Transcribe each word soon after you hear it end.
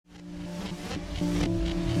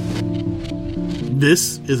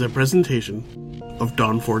This is a presentation of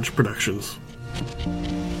Dawnforge Productions.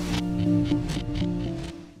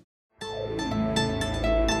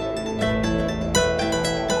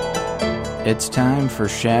 It's time for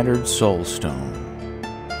Shattered Soulstone,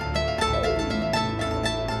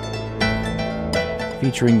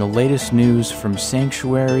 featuring the latest news from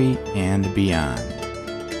Sanctuary and beyond.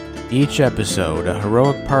 Each episode, a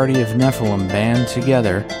heroic party of Nephilim band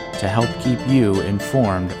together to help keep you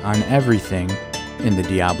informed on everything in the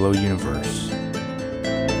Diablo universe.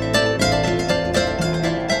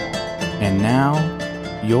 And now,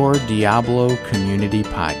 your Diablo Community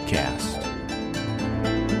Podcast.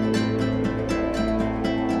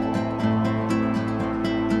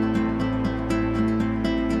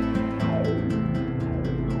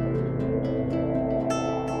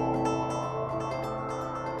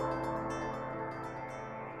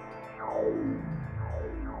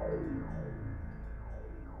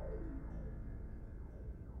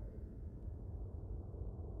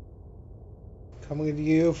 Coming to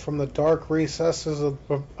you from the dark recesses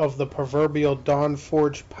of the proverbial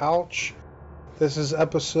Dawnforge pouch. This is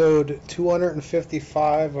episode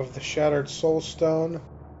 255 of the Shattered Soulstone.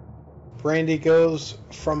 Brandy goes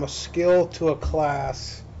from a skill to a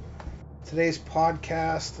class. Today's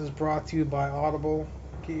podcast is brought to you by Audible.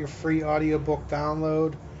 Get your free audiobook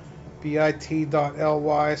download,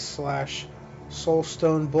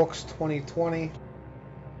 bit.ly/SoulstoneBooks2020.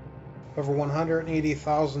 Over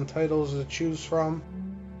 180,000 titles to choose from.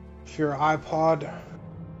 If your iPod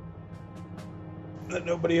that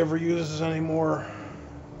nobody ever uses anymore,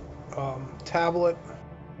 tablet,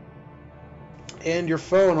 and your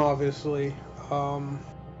phone, obviously,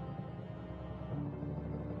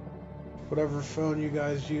 whatever phone you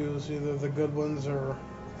guys use, either the good ones or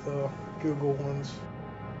the Google ones.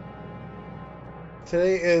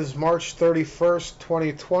 Today is March 31st,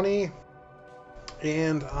 2020.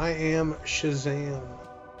 And I am Shazam.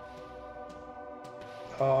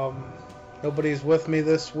 Nobody's with me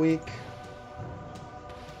this week.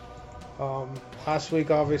 Last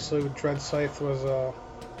week, obviously, with Dread Scythe was a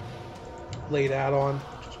late add-on,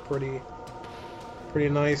 which was pretty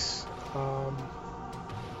nice.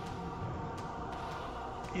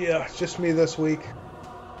 Yeah, it's just me this week.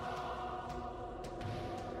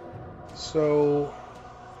 So,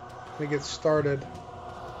 let me get started.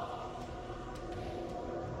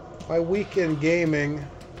 My week in gaming,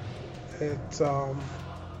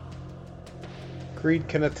 Greed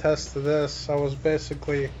can attest to this. I was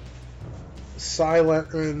basically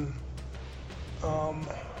silent in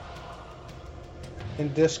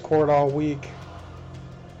Discord all week,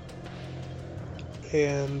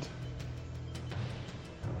 and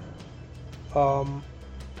I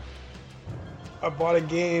bought a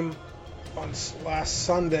game on last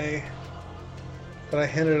Sunday that I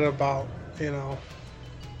hinted about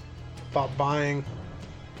buying,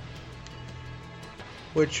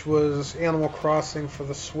 which was Animal Crossing for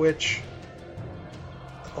the Switch.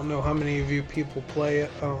 I don't know how many of you people play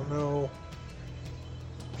it. I don't know.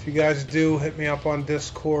 If you guys do, hit me up on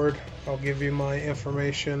Discord. I'll give you my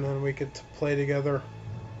information and we could play together.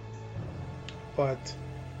 But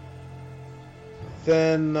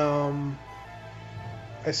then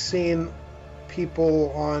I seen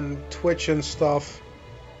people on Twitch and stuff.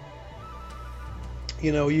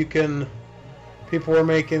 People were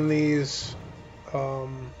making these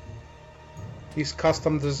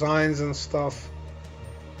custom designs and stuff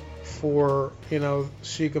for,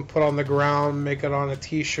 so you can put on the ground, make it on a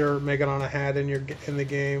t-shirt, make it on a hat in the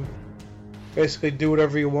game. Basically do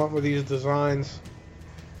whatever you want with these designs.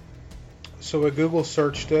 So I Google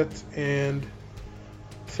searched it and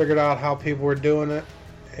figured out how people were doing it,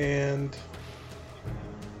 and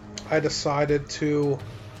I decided to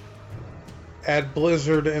add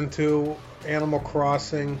Blizzard into Animal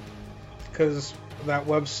Crossing, because that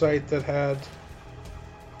website that had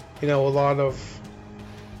a lot of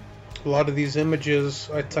these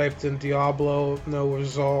images, I typed in Diablo, no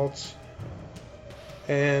results,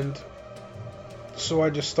 and so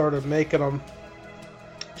I just started making them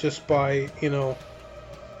just by the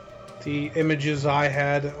images I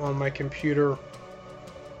had on my computer.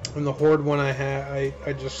 And the Horde one I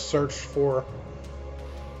just searched for.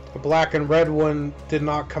 The black and red one did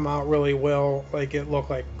not come out really well. Like, it looked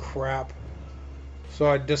like crap. So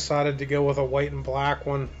I decided to go with a white and black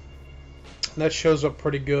one. And that shows up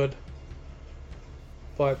pretty good.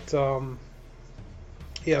 But,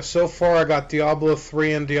 yeah, so far I got Diablo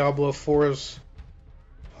 3 and Diablo 4's,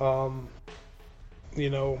 whatever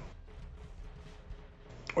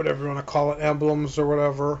you want to call it, emblems or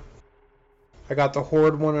whatever. I got the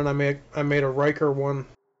Horde one, and I made a Riker one.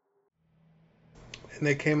 and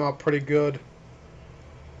they came out pretty good.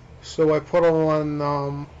 So I put them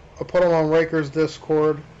on Raker's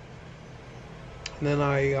Discord, and then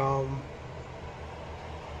I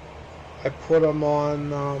put them on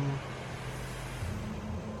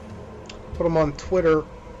Twitter,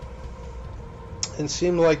 and it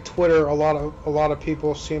seemed like Twitter, a lot of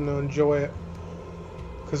people seem to enjoy it,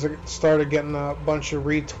 because it started getting a bunch of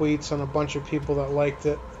retweets and a bunch of people that liked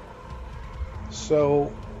it.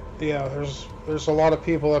 So yeah, there's a lot of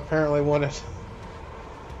people that apparently wanted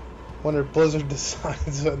Blizzard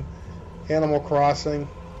designs in Animal Crossing.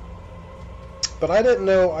 But I didn't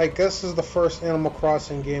know. I guess this is the first Animal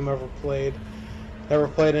Crossing game I ever played. Never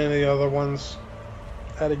played any of the other ones.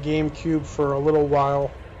 Had a GameCube for a little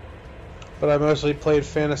while, but I mostly played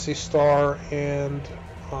Phantasy Star and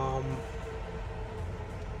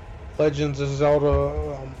Legends of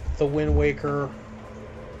Zelda, The Wind Waker.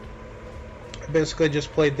 I basically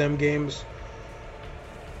just played them games.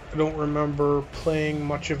 I don't remember playing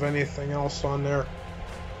much of anything else on there.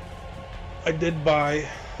 I did buy,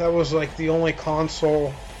 that was like the only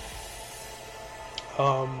console,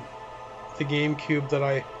 the GameCube, that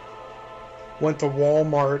I went to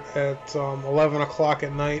Walmart at 11 o'clock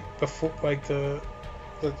at night, before, like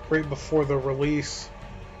right before the release,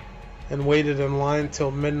 and waited in line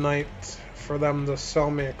till midnight for them to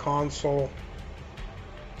sell me a console.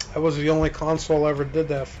 That was the only console I ever did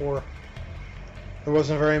that for. There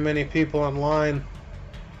wasn't very many people online,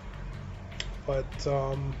 but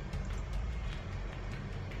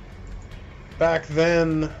back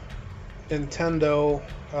then, Nintendo,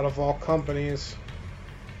 out of all companies,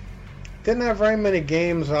 didn't have very many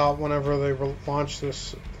games out whenever they launched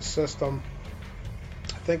this system.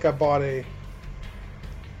 I think I bought I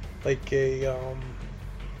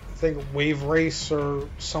think Wave Race or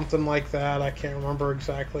something like that. I can't remember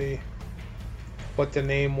exactly what the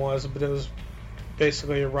name was, but it was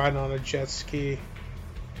basically riding on a jet ski,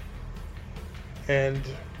 and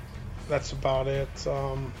that's about it.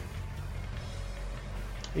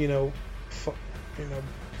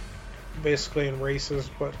 Basically in races,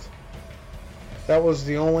 but that was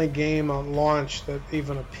the only game on launch that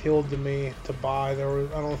even appealed to me to buy. I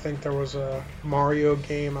don't think there was a Mario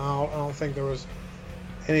game out. I don't think there was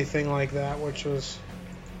anything like that, which was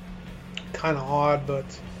kind of odd, but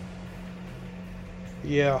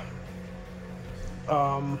yeah.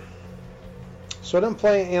 So I didn't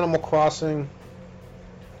play Animal Crossing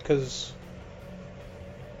because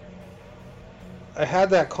I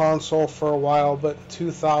had that console for a while, but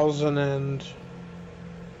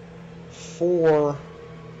 2004,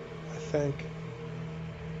 I think.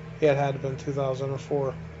 Yeah, it had to have been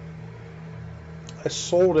 2004. I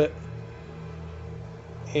sold it,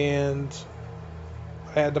 and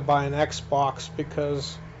I had to buy an Xbox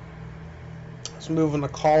because I was moving to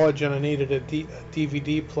college and I needed a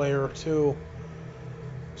DVD player too.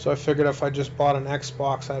 So I figured if I just bought an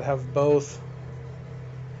Xbox, I'd have both.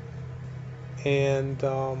 And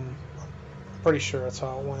I'm pretty sure that's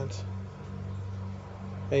how it went.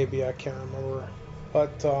 Maybe, I can't remember.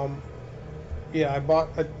 But yeah,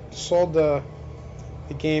 I sold the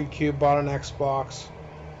GameCube, bought an Xbox,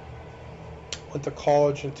 went to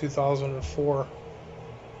college in 2004.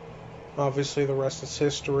 Obviously, the rest is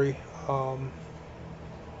history.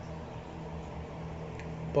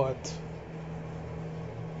 But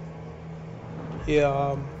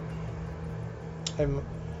yeah, I'm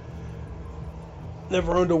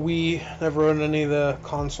never owned a Wii, never owned any of the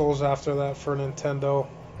consoles after that for Nintendo.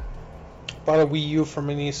 Bought a Wii U for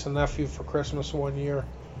my niece and nephew for Christmas one year,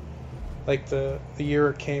 like the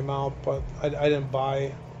year it came out, but I didn't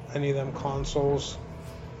buy any of them consoles.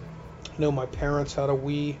 I know my parents had a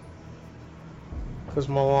Wii because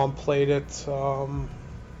my mom played it,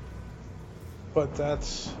 but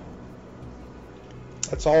that's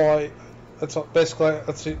why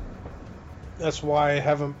I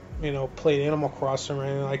haven't played Animal Crossing or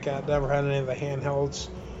anything like that. Never had any of the handhelds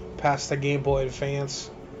past the Game Boy Advance.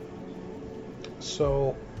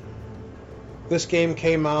 So this game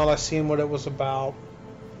came out, I seen what it was about,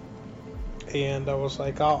 and I was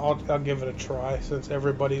like, I'll give it a try, since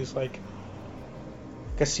everybody's like,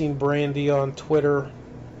 I seen Brandy on Twitter,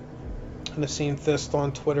 and I seen Thist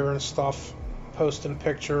on Twitter and stuff, posting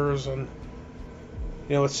pictures, and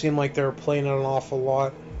it seemed like they were playing it an awful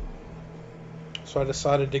lot. So I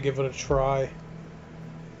decided to give it a try,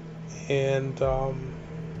 and I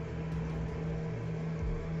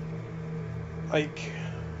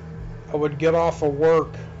would get off of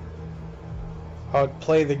work, I would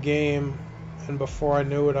play the game, and before I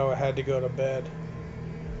knew it, I had to go to bed.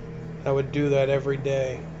 I would do that every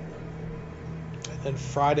day. And then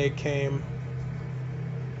Friday came,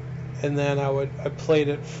 and then I played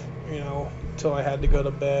it, until I had to go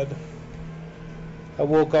to bed. I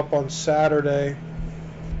woke up on Saturday,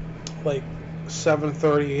 like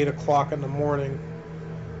 7:30, 8 o'clock in the morning.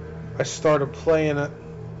 I started playing it,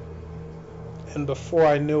 and before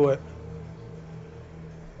I knew it,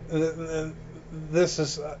 and this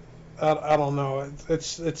is, I don't know,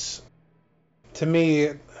 it's to me,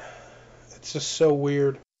 it's just so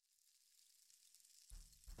weird.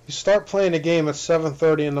 You start playing a game at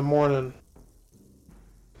 7:30 in the morning,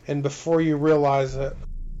 and before you realize it,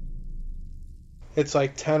 it's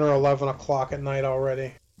like 10 or 11 o'clock at night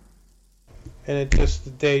already. And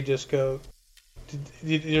the day just goes.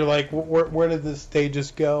 You're like, where did this day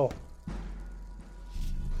just go?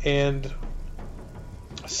 And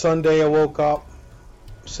Sunday I woke up,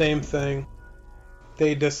 same thing.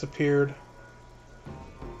 Day disappeared.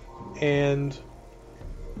 And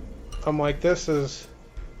I'm like, this is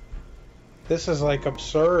like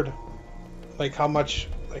absurd. Like how much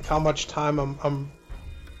time I'm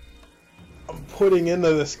putting into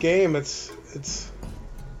this game. It's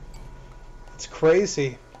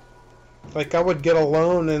crazy. Like I would get a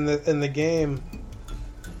loan in the game,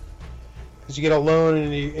 because you get a loan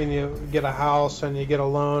and you get a house, and you get a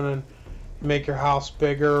loan and make your house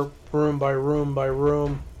bigger, room by room by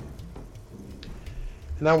room.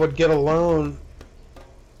 And I would get a loan,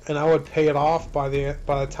 and I would pay it off by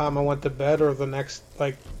the time I went to bed, or the next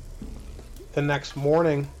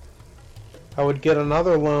morning. I would get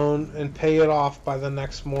another loan and pay it off by the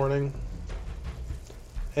next morning.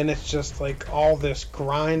 And it's just like all this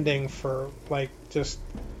grinding for like just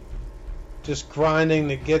grinding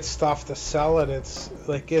to get stuff to sell it. It's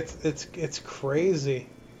like it's crazy.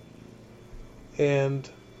 And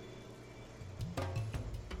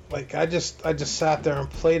like I just sat there and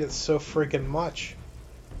played it so freaking much.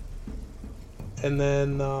 And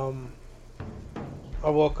then I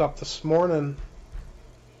woke up this morning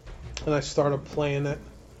and I started playing it.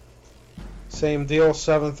 Same deal,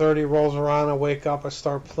 7:30 rolls around, I wake up, I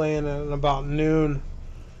start playing it, and about noon,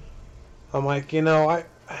 I'm like, I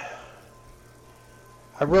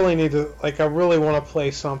really need to, I really want to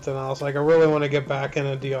play something else. Like, I really want to get back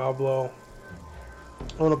into Diablo.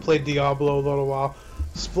 I want to play Diablo a little while,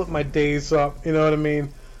 split my days up, you know what I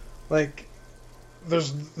mean? Like,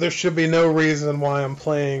 there should be no reason why I'm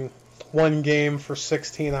playing one game for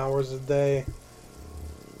 16 hours a day.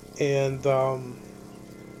 And,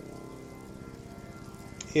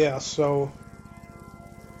 yeah, so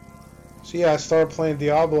yeah, I started playing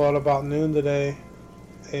Diablo at about noon today,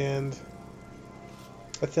 and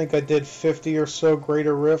I think I did 50 or so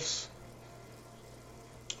greater rifts.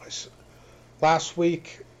 Last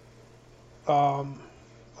week,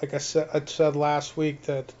 like I said last week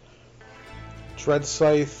that Dread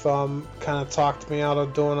Scythe kind of talked me out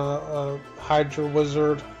of doing a Hydra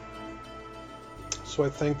Wizard. So I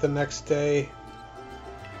think the next day,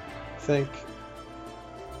 I think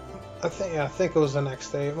it was the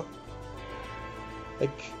next day.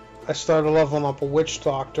 Like, I started leveling up a Witch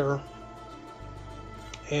Doctor,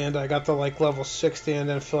 and I got to like level 60 and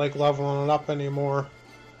didn't feel like leveling it up anymore.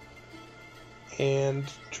 And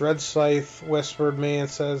Dread Scythe whispered me and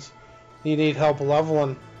says, "You need help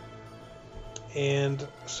leveling." And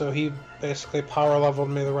so he basically power leveled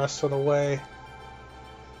me the rest of the way.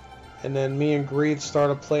 And then me and Greed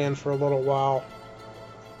started playing for a little while.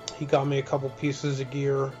 He got me a couple pieces of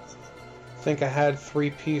gear. I think I had 3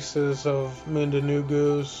 pieces of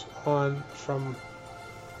Mundanugus from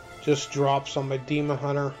just drops on my Demon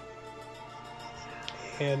Hunter.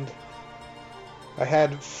 And I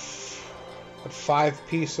had 5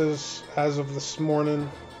 pieces as of this morning.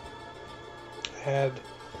 I had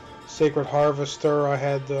Sacred Harvester. I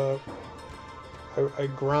had I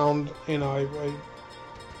ground, I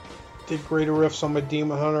did greater rifts on my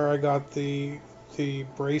Demon Hunter. I got the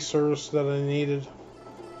bracers that I needed.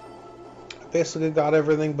 Basically got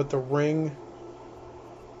everything but the ring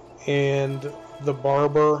and the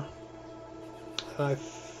barber,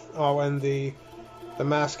 and the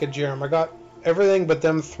Mask of Jerem. I got everything but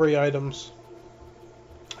them 3 items.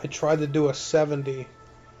 I tried to do a 70,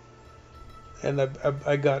 and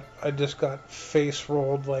I just got face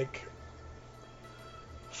rolled like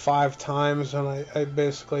 5 times, and I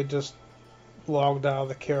basically just logged out of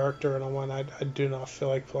the character, and I went, I do not feel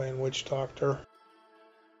like playing Witch Doctor.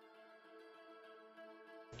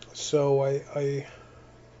 So I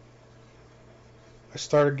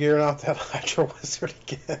started gearing out that Hydra Wizard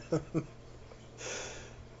again.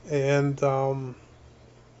 And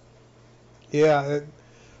the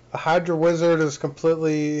Hydra Wizard is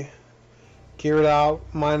completely geared out,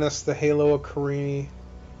 minus the Halo of Karini.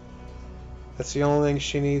 That's the only thing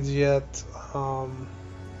she needs yet.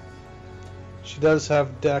 She does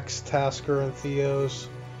have Dex, Tasker, and Theos.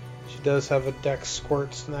 She does have a Dex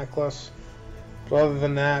Squirts necklace. But other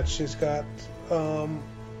than that, she's got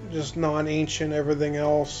just non-ancient everything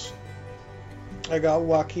else. I got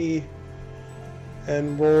lucky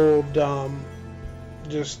and rolled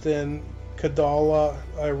just in Kadala.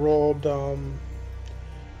 I rolled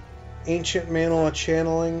Ancient Mantle of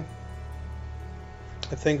Channeling.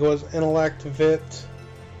 I think it was Intellect, Vit,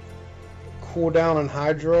 cooldown, and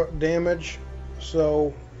Hydra damage.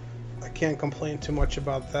 So I can't complain too much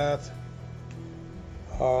about that.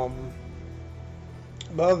 But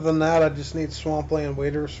other than that, I just need Swampland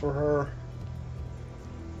Waiters for her.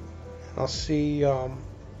 I'll see. I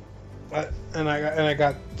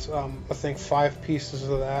got I think 5 pieces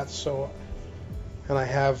of that. So, and I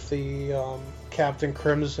have the Captain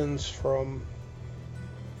Crimson's from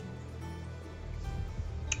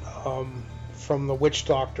the Witch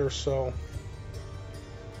Doctor. So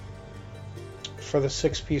for the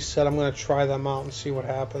 6-piece set, I'm going to try them out and see what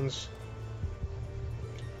happens.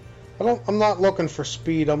 I'm not looking for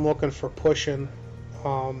speed. I'm looking for pushing.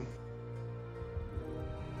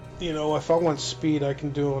 You know, if I want speed, I can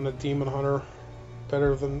do on a Demon Hunter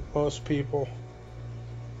better than most people.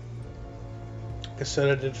 Like I said,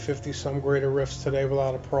 I did 50-some Greater Rifts today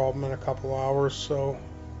without a problem in a couple hours. So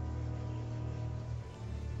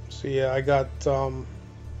yeah, I got the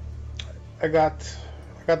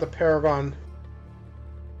Paragon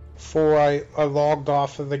before I logged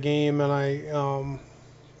off of the game, and I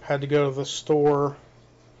had to go to the store,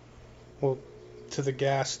 well, to the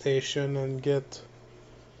gas station, and get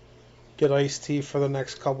iced tea for the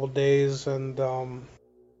next couple days, and a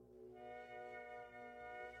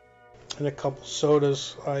couple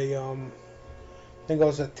sodas. I think I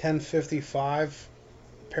was at 1055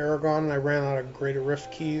 Paragon, and I ran out of Greater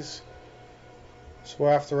Rift keys. So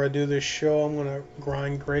after I do this show, I'm gonna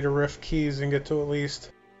grind Greater Rift keys and get to at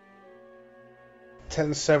least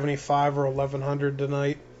 1075 or 1100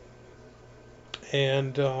 tonight,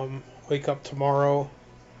 and wake up tomorrow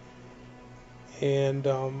and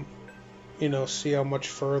you know, see how much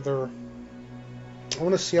further. I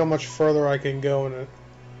want to see how much further I can go in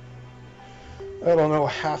I don't know,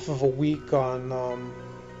 half of a week on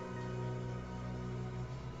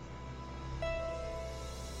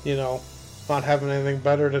you know, not having anything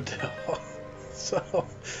better to do. So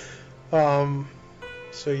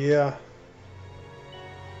yeah.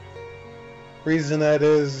 Reason that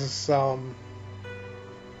is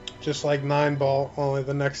just like 9-Ball, only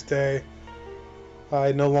the next day.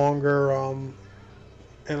 I no longer am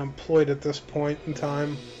employed at this point in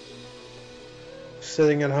time.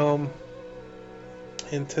 Sitting at home,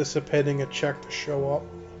 anticipating a check to show up.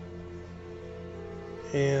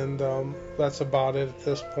 And that's about it at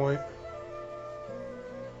this point.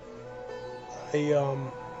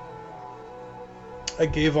 I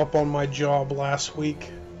gave up on my job last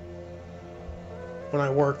week when I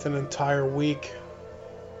worked an entire week.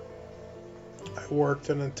 I worked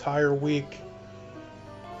an entire week,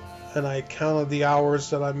 and I counted the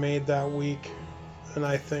hours that I made that week, and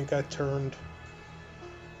I think I turned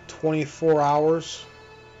 24 hours.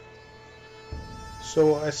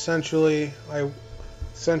 So essentially I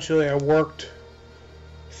worked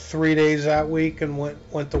 3 days that week and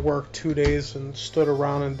went to work 2 days and stood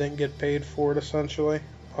around and didn't get paid for it, essentially.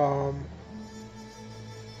 So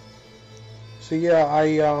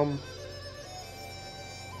yeah,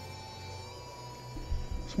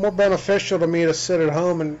 it's more beneficial to me to sit at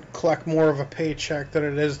home and collect more of a paycheck than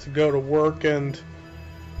it is to go to work and,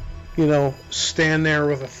 you know, stand there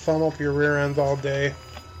with a thumb up your rear end all day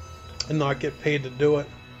and not get paid to do it.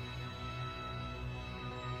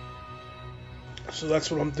 So that's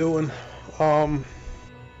what I'm doing. I'm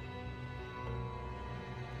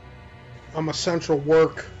essential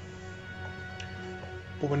work,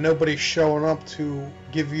 but when nobody's showing up to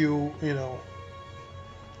give you, you know,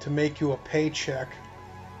 to make you a paycheck,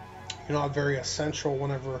 you're not very essential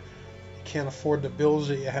whenever you can't afford the bills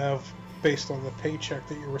that you have based on the paycheck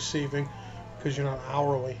that you're receiving because you're not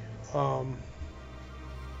hourly.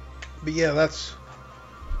 But yeah, that's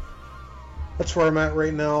where I'm at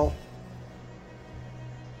right now.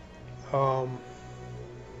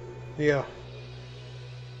 Yeah.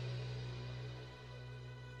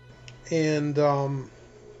 And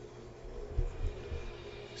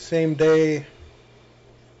same day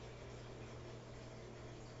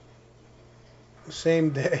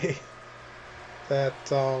that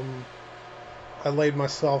I laid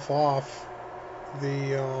myself off,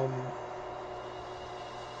 the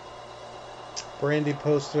Brandy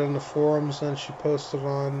posted in the forums, and she posted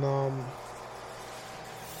on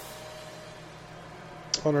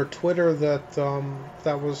her Twitter that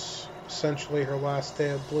that was essentially her last day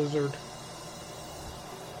at Blizzard.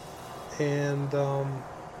 And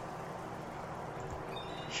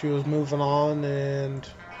she was moving on, and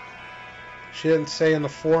she didn't say in the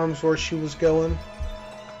forums where she was going,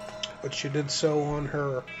 but she did so on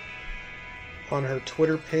her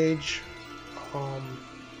Twitter page.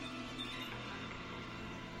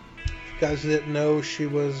 If you guys didn't know, she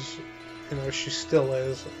was, she still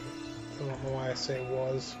is. I don't know why I say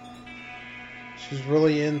was. She's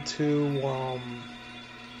really into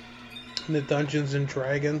the Dungeons and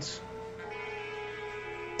Dragons,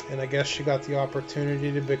 and I guess she got the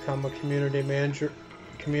opportunity to become a community manager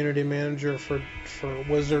for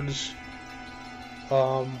Wizards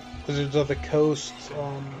of the Coast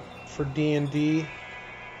for D&D.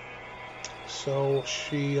 So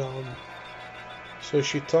she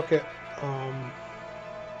took it.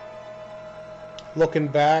 Looking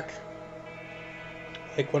back,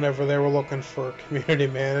 like whenever they were looking for a community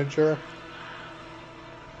manager,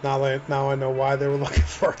 now I know why they were looking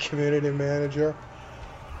for a community manager.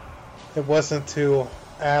 It wasn't to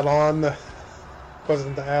add on the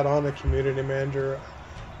community manager.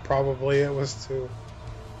 Probably it was to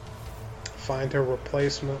find her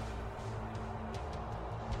replacement.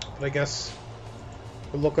 But I guess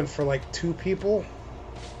we're looking for like 2 people.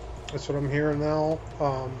 That's what I'm hearing now.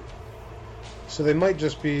 So they might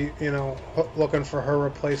just be, looking for her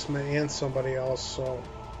replacement and somebody else. So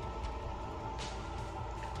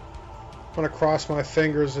I'm gonna cross my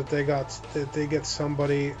fingers that they get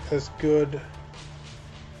somebody as good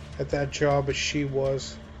at that job as she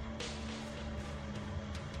was.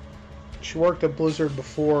 She worked at Blizzard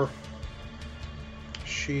before.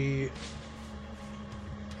 I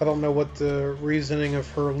don't know what the reasoning of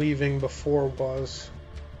her leaving before was.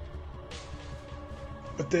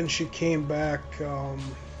 But then she came back, I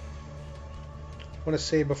want to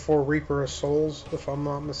say before Reaper of Souls, if I'm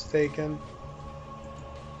not mistaken.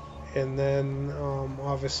 And then,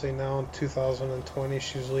 obviously now in 2020,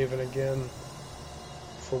 she's leaving again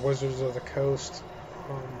for Wizards of the Coast.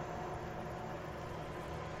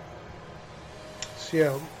 So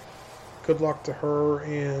yeah, good luck to her,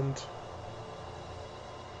 and,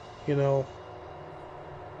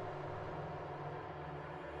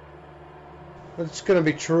 it's going to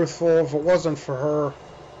be truthful. If it wasn't for her,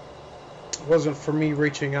 it wasn't for me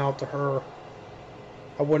reaching out to her,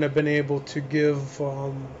 I wouldn't have been able to give, we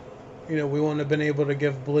wouldn't have been able to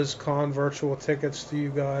give BlizzCon virtual tickets to you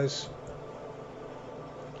guys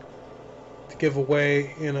to give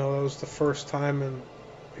away. That was the first time, and,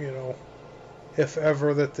 if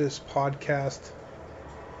ever, that this podcast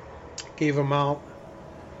gave them out.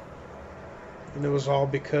 And it was all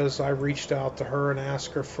because I reached out to her and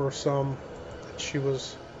asked her for some. She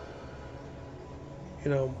was,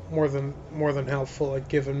 more than helpful at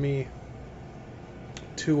giving me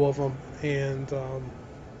 2 of them, and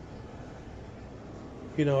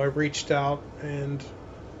I reached out, and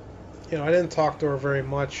I didn't talk to her very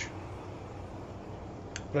much,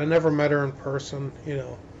 but I never met her in person.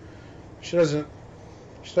 She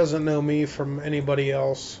doesn't know me from anybody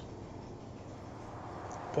else,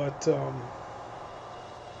 but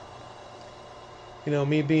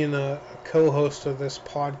me being a co-host of this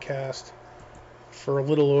podcast for a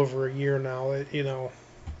little over a year now, I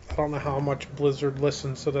don't know how much Blizzard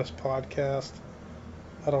listens to this podcast.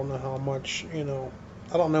 I don't know how much, I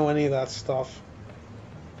don't know any of that stuff.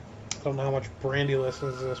 I don't know how much Brandy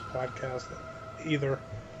listens to this podcast either.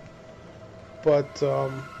 But,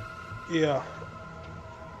 yeah.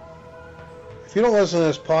 If you don't listen to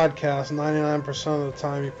this podcast, 99% of the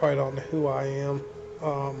time you probably don't know who I am.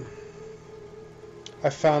 I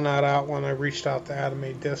found that out when I reached out to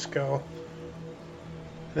Anime Disco.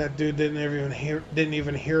 That dude didn't even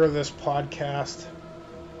hear this podcast.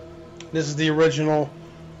 This is the original.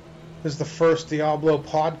 This is the first Diablo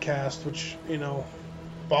podcast, which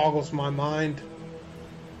boggles my mind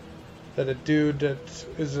that a dude that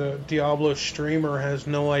is a Diablo streamer has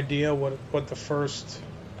no idea what the first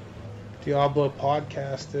Diablo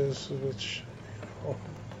podcast is, which.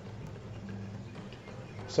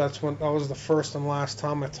 So that was the first and last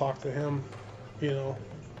time I talked to him. I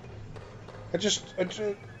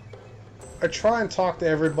try and talk to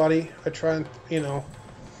everybody. I try and I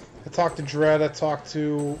talk to Dread. I talk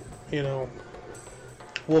to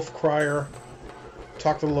Wolf Crier.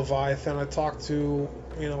 Talk to Leviathan. I talk to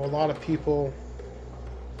a lot of people.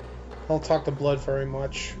 I don't talk to Blood very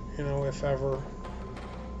much, if ever.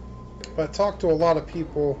 But I talk to a lot of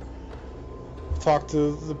people. Talk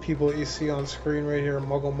to the people that you see on screen right here,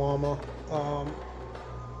 Muggle Mama,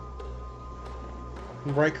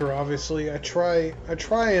 Riker, obviously. I try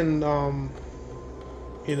and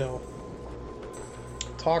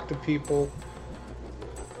talk to people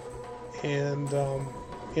and,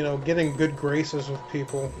 you know, getting good graces with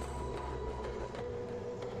people.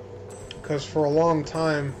 Because for a long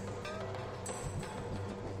time,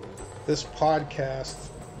 this podcast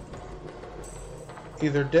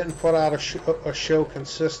either didn't put out a show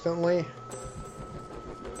consistently,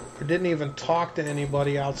 or didn't even talk to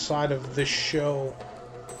anybody outside of this show.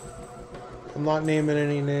 I'm not naming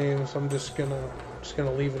any names. I'm just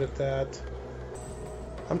gonna leave it at that.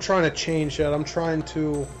 I'm trying to change that. I'm trying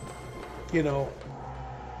to, you know,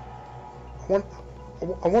 I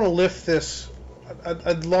want to lift this.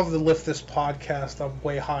 I'd love to lift this podcast up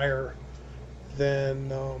way higher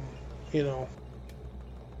than, you know,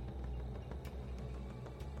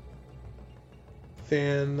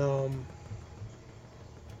 than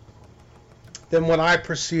what I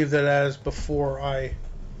perceived it as before I,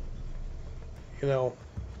 you know,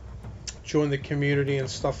 joined the community and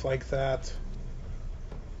stuff like that.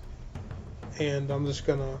 And I'm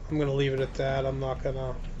gonna leave it at that. I'm not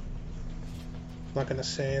gonna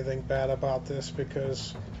say anything bad about this,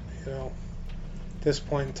 because, you know, at this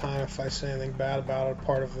point in time, if I say anything bad about it,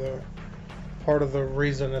 part of the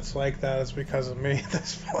reason it's like that is because of me at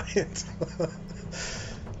this point.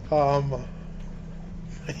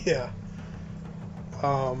 Yeah.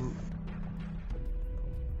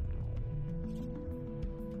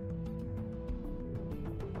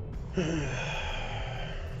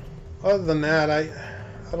 Other than that, I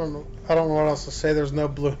don't know what else to say. There's no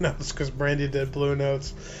Blue Notes because Brandy did Blue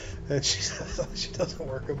Notes, and she doesn't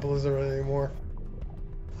work at Blizzard anymore.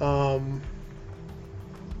 You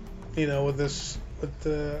know, with this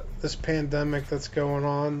pandemic that's going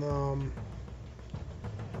on,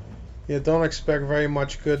 yeah, don't expect very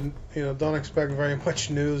much good. You know, don't expect very much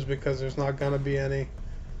news, because there's not gonna be any.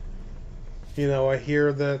 You know, I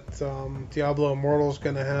hear that Diablo Immortal's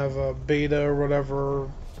gonna have a beta or whatever,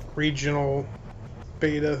 regional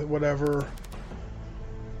beta, whatever,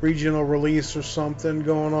 regional release or something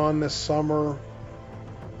going on this summer.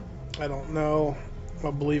 I don't know.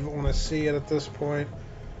 I'll believe it when I see it at this point.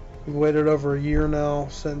 We've waited over a year now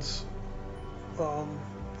since the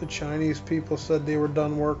Chinese people said they were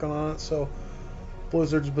done working on it, so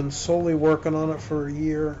Blizzard's been solely working on it for a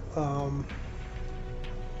year.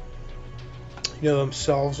 You know,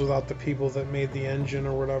 themselves, without the people that made the engine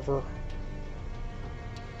or whatever.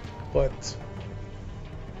 But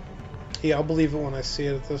yeah, I'll believe it when I see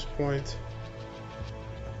it at this point.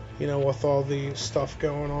 You know, with all the stuff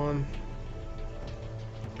going on.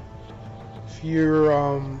 If you're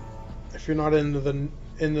not in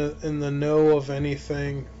the know of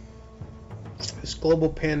anything, this global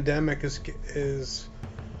pandemic is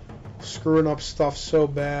screwing up stuff so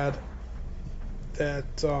bad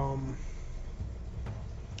that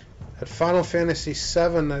at Final Fantasy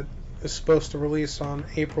VII, that is supposed to release on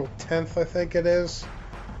April 10th, I think it is.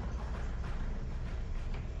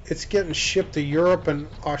 It's getting shipped to Europe and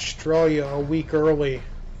Australia a week early,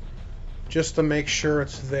 just to make sure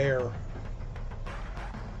it's there.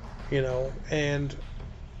 You know, and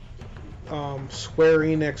Square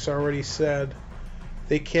Enix already said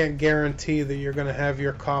they can't guarantee that you're going to have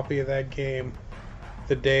your copy of that game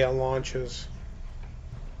the day it launches.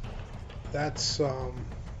 That's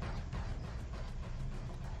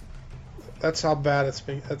how bad it's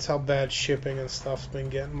been. That's how bad shipping and stuff's been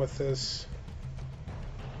getting with this.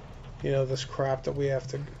 You know, this crap that we have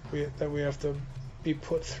to be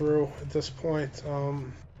put through at this point.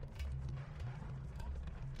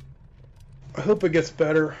 I hope it gets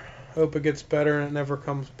better. I hope it gets better and it never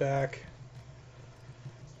comes back.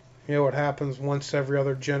 You know, what happens once every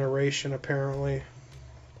other generation, apparently.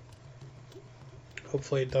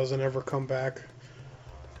 Hopefully it doesn't ever come back.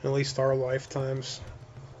 At least our lifetimes.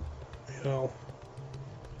 You know,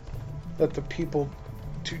 let the people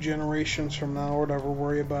 2 generations from now or whatever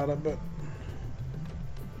worry about it, but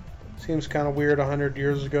seems kind of weird. 100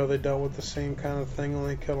 years ago they dealt with the same kind of thing,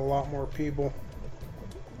 only killed a lot more people.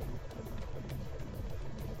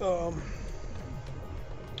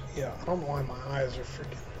 Yeah, I don't know why my eyes are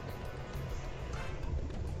freaking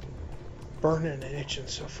burning and itching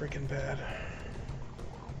so freaking bad.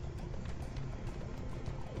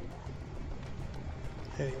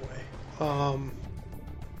 Anyway,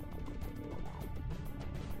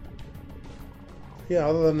 yeah,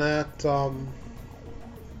 other than that,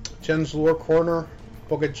 Jen's Lore Corner,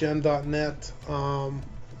 book at jen.net.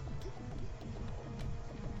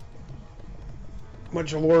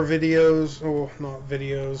 Bunch of lore videos, not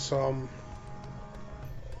videos,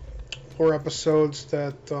 lore episodes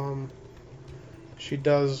that she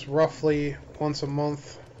does roughly once a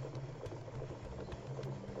month,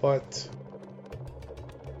 but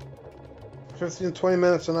 15, 20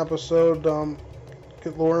 minutes an episode.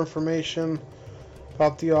 Get lore information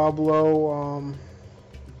about Diablo.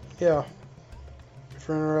 Yeah, if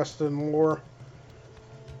you're interested in lore.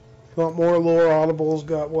 If you want more lore, Audible's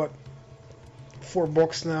got, 4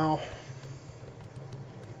 books now.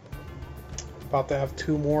 About to have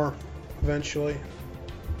 2 more eventually.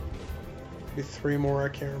 Maybe 3 more, I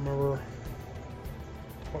can't remember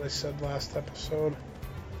what I said last episode.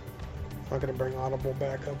 I'm not going to bring Audible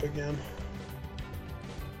back up again.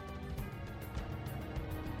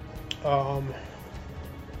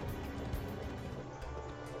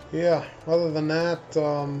 Yeah, other than that,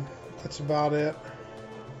 that's about it.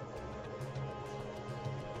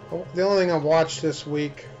 The only thing I've watched this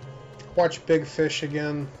week, I watched Big Fish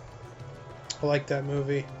again. I like that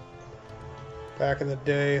movie. Back in the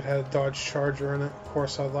day, it had a Dodge Charger in it. Of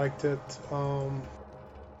course, I liked it. I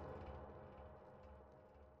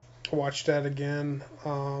watched that again.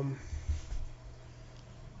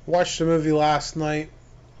 Watched the movie last night.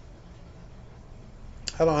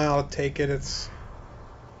 I don't know how to take it.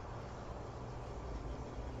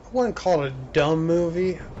 I wouldn't call it a dumb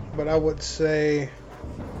movie, but I would say,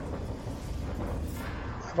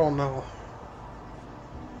 I don't know.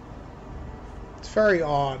 It's very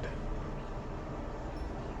odd.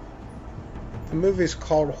 The movie's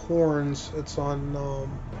called Horns. It's on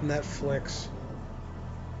Netflix.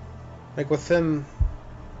 Like within,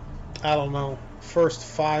 I don't know, first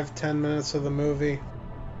 5-10 minutes of the movie,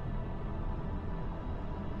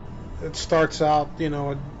 it starts out,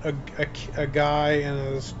 a guy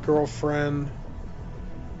and his girlfriend.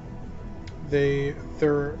 They're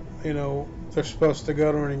supposed to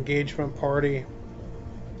go to an engagement party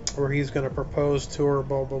where he's going to propose to her,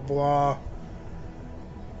 blah blah blah.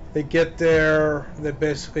 They get there, they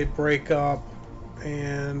basically break up,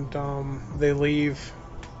 and they leave.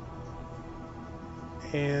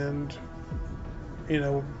 And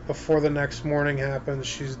before the next morning happens,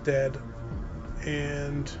 she's dead.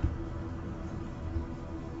 And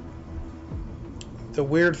the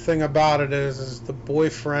weird thing about it is the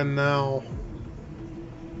boyfriend now,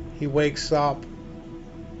 he wakes up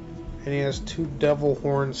and he has 2 devil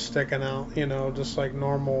horns sticking out, just like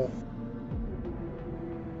normal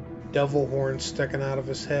devil horns sticking out of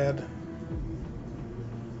his head.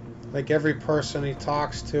 Like every person he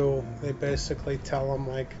talks to, they basically tell him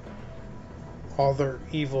like all their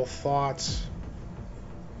evil thoughts.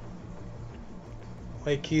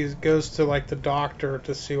 Like he goes to like the doctor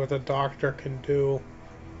to see what the doctor can do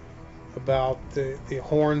about the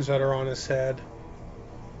horns that are on his head.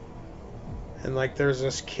 And like there's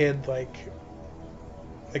this kid like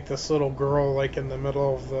this little girl like in the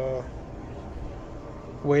middle of the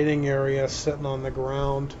waiting area sitting on the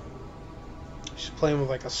ground. She's playing with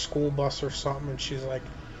like a school bus or something, and she's like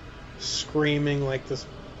screaming like this,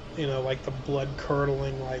 like the blood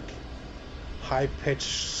curdling, like high pitched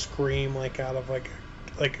scream, like out of like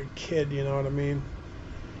a kid, you know what I mean?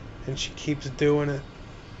 And she keeps doing it,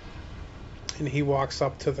 and he walks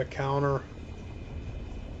up to the counter,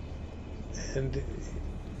 and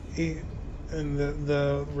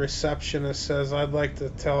the receptionist says, I'd like to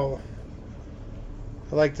tell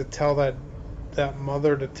that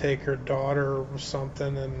mother to take her daughter or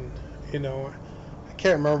something, and I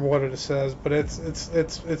can't remember what it says, but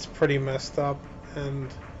it's pretty messed up.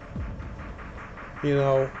 And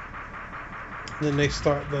then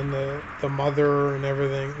the mother and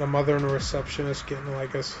everything, the mother and the receptionist get into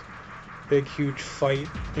like this big huge fight,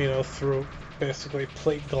 through basically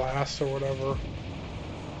plate glass or whatever,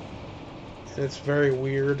 and it's very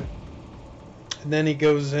weird. And then he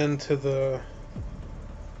goes into the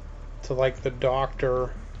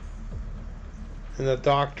doctor, and the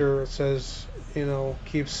doctor says,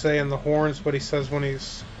 keeps saying the horns, but he says when he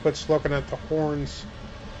quits looking at the horns,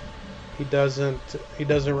 he doesn't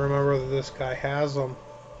remember that this guy has them.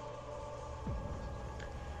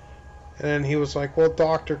 And then he was like, well,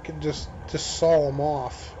 doctor, could just saw him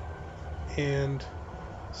off. And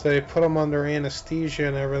so they put him under anesthesia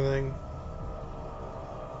and everything.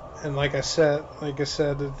 And like I said,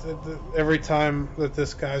 every time that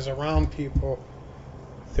this guy's around people,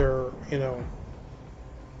 their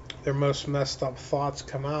most messed up thoughts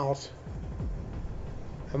come out.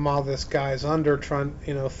 And while this guy's under,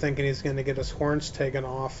 thinking he's going to get his horns taken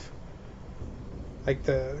off, like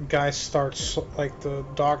the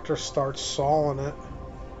doctor starts sawing it,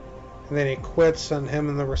 and then he quits, and him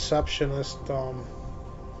and the receptionist,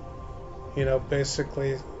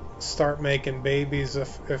 basically start making babies,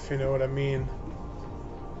 if you know what I mean.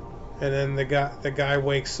 And then the guy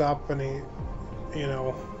wakes up, and he,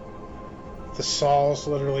 the saw's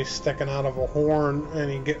literally sticking out of a horn, and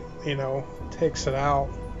he takes it out.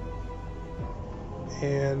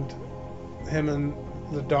 and him and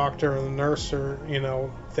the doctor and the nurse are,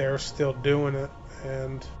 they're still doing it.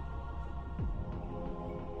 And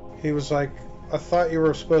he was like, I thought you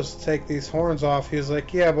were supposed to take these horns off. He was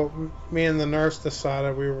like, yeah, but me and the nurse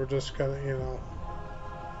decided we were just gonna,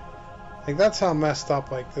 like, that's how messed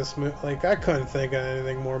up, like, this movie. Like, I couldn't think of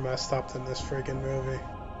anything more messed up than this freaking movie.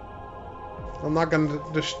 I'm not gonna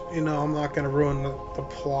just, I'm not gonna ruin the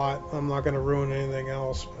plot. I'm not gonna ruin anything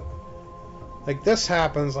else. But, like, this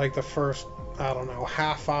happens, like, the first, I don't know,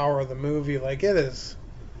 half hour of the movie. Like, it is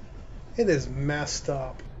messed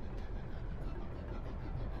up.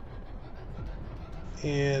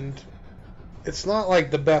 And it's not like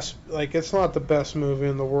the best, like, it's not the best movie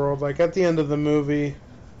in the world. Like, at the end of the movie,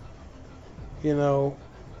 I don't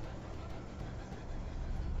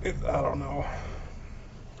know.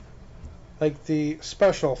 Like, the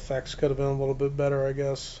special effects could have been a little bit better, I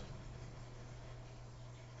guess,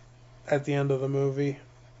 at the end of the movie.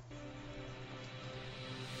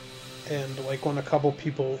 And, like, when a couple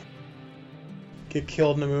people get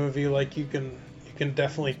killed in the movie, like, you can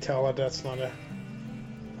definitely tell that that's not a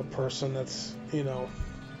person that's,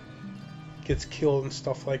 gets killed and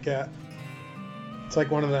stuff like that. It's like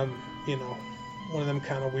one of them, one of them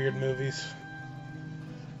kind of weird movies.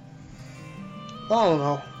 I don't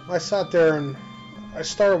know. I sat there and I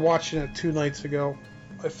started watching it 2 nights ago.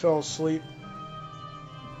 I fell asleep.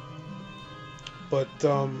 But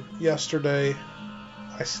yesterday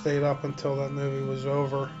I stayed up until that movie was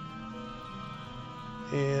over.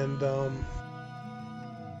 And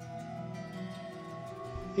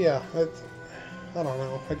yeah, I don't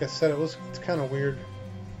know. Like I said, it's kind of weird.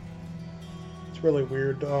 It's really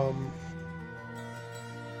weird.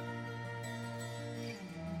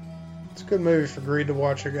 It's a good movie for Greed to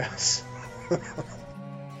watch, I guess.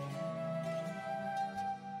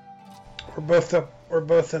 We're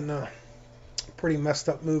both in pretty messed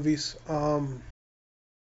up movies.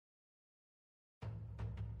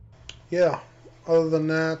 Yeah. Other than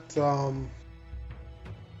that, I'll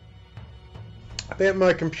be at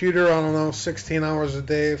my computer, I don't know, 16 hours a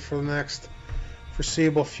day for the next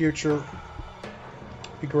foreseeable future.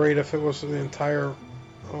 It'd be great if it was the entire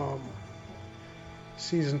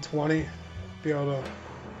season 20. Be able to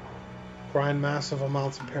grind massive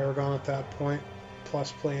amounts of Paragon at that point,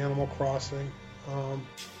 plus play Animal Crossing.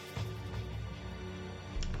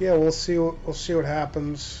 Yeah, we'll see what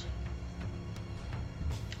happens.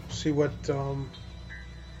 See what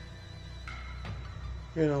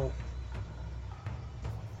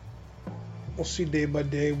we'll see day by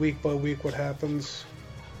day, week by week what happens.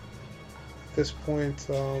 At this point,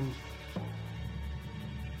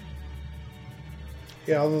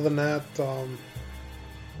 yeah, other than that,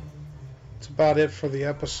 it's about it for the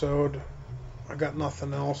episode. I got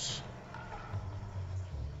nothing else.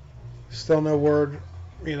 Still no word,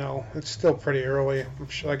 it's still pretty early. I'm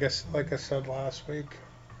sure, like I said last week.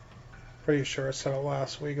 Pretty sure I said it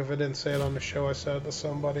last week. If I didn't say it on the show, I said it to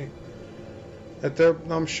somebody.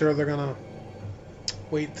 I'm sure they're gonna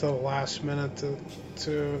wait till the last minute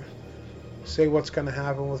to say what's gonna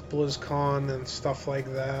happen with BlizzCon and stuff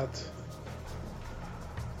like that.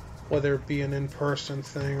 Whether it be an in-person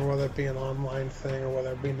thing or whether it be an online thing or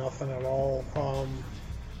whether it be nothing at all. I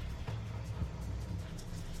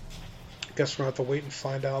guess we're gonna have to wait and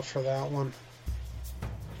find out for that one.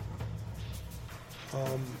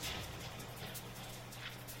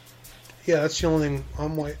 Yeah, that's the only thing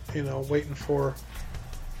I'm waiting for,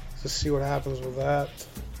 to see what happens with that.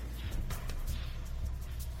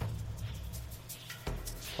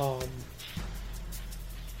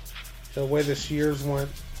 The way this year's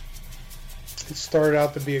went, it started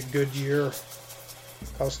out to be a good year.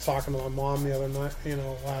 I was talking to my mom the other night,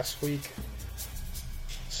 last week.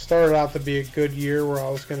 It started out to be a good year where I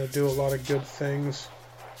was going to do a lot of good things.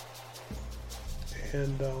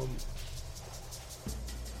 And,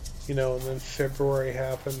 and then February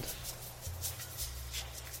happened.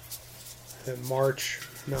 And March,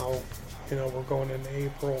 now, we're going into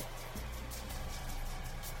April.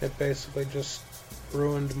 It basically just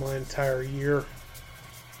ruined my entire year.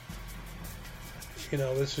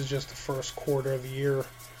 This is just the first quarter of the year.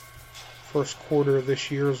 First quarter of this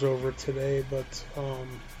year is over today, but,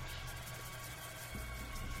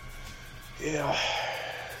 yeah,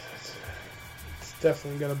 it's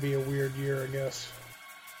definitely going to be a weird year, I guess.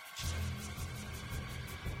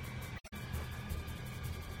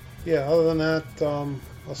 Yeah, other than that,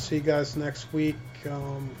 I'll see you guys next week. If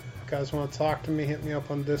you guys want to talk to me, hit me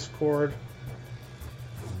up on Discord.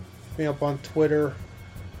 Hit me up on Twitter.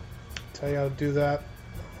 I'll tell you how to do that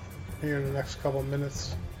here in the next couple of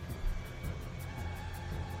minutes.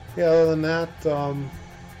 Yeah, other than that,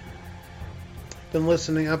 been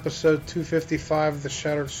listening to episode 255 of the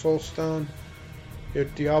Shattered Soulstone, your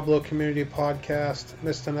Diablo community podcast.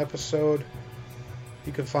 Missed an episode?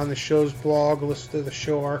 You can find the show's blog, listen to the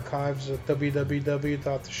show archives at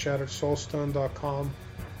www.theshatteredsoulstone.com.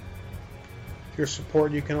 With your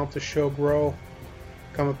support, you can help the show grow.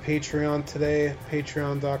 Become a Patreon today,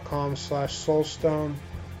 patreon.com/soulstone.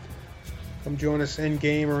 Come join us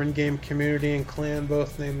in-game or in-game community and clan,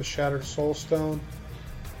 both named the Shattered Soulstone.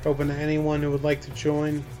 Open to anyone who would like to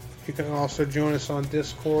join. You can also join us on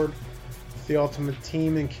Discord, the ultimate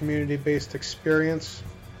team and community-based experience.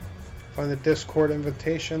 Find the Discord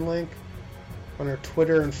invitation link on our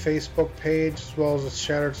Twitter and Facebook page, as well as the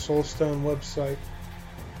Shattered Soulstone website.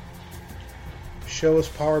 The show is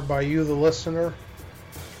powered by you, the listener.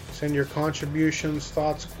 Send your contributions,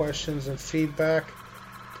 thoughts, questions, and feedback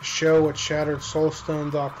to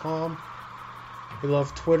show@shatteredsoulstone.com. We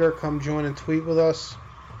love Twitter. Come join and tweet with us.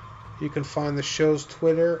 You can find the show's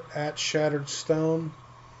Twitter at ShatteredStone.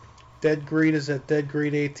 Dead Greed is at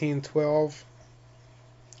DeadGreed1812.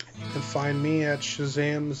 You can find me at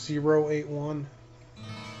Shazam081.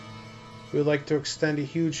 We would like to extend a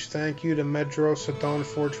huge thank you to Medros at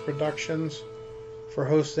Dawnforge Productions for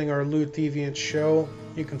hosting our Loot Deviant show.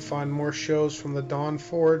 You can find more shows from the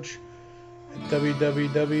Dawnforge at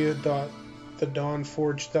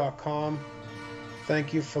www.thedawnforge.com.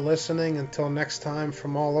 Thank you for listening. Until next time,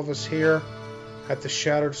 from all of us here at the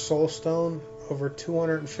Shattered Soulstone, over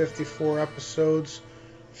 254 episodes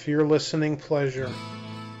for your listening pleasure.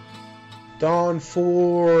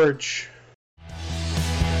 Dawnforge.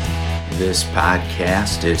 This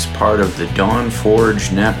podcast is part of the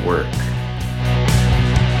Dawnforge Network.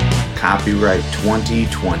 Copyright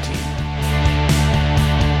 2020.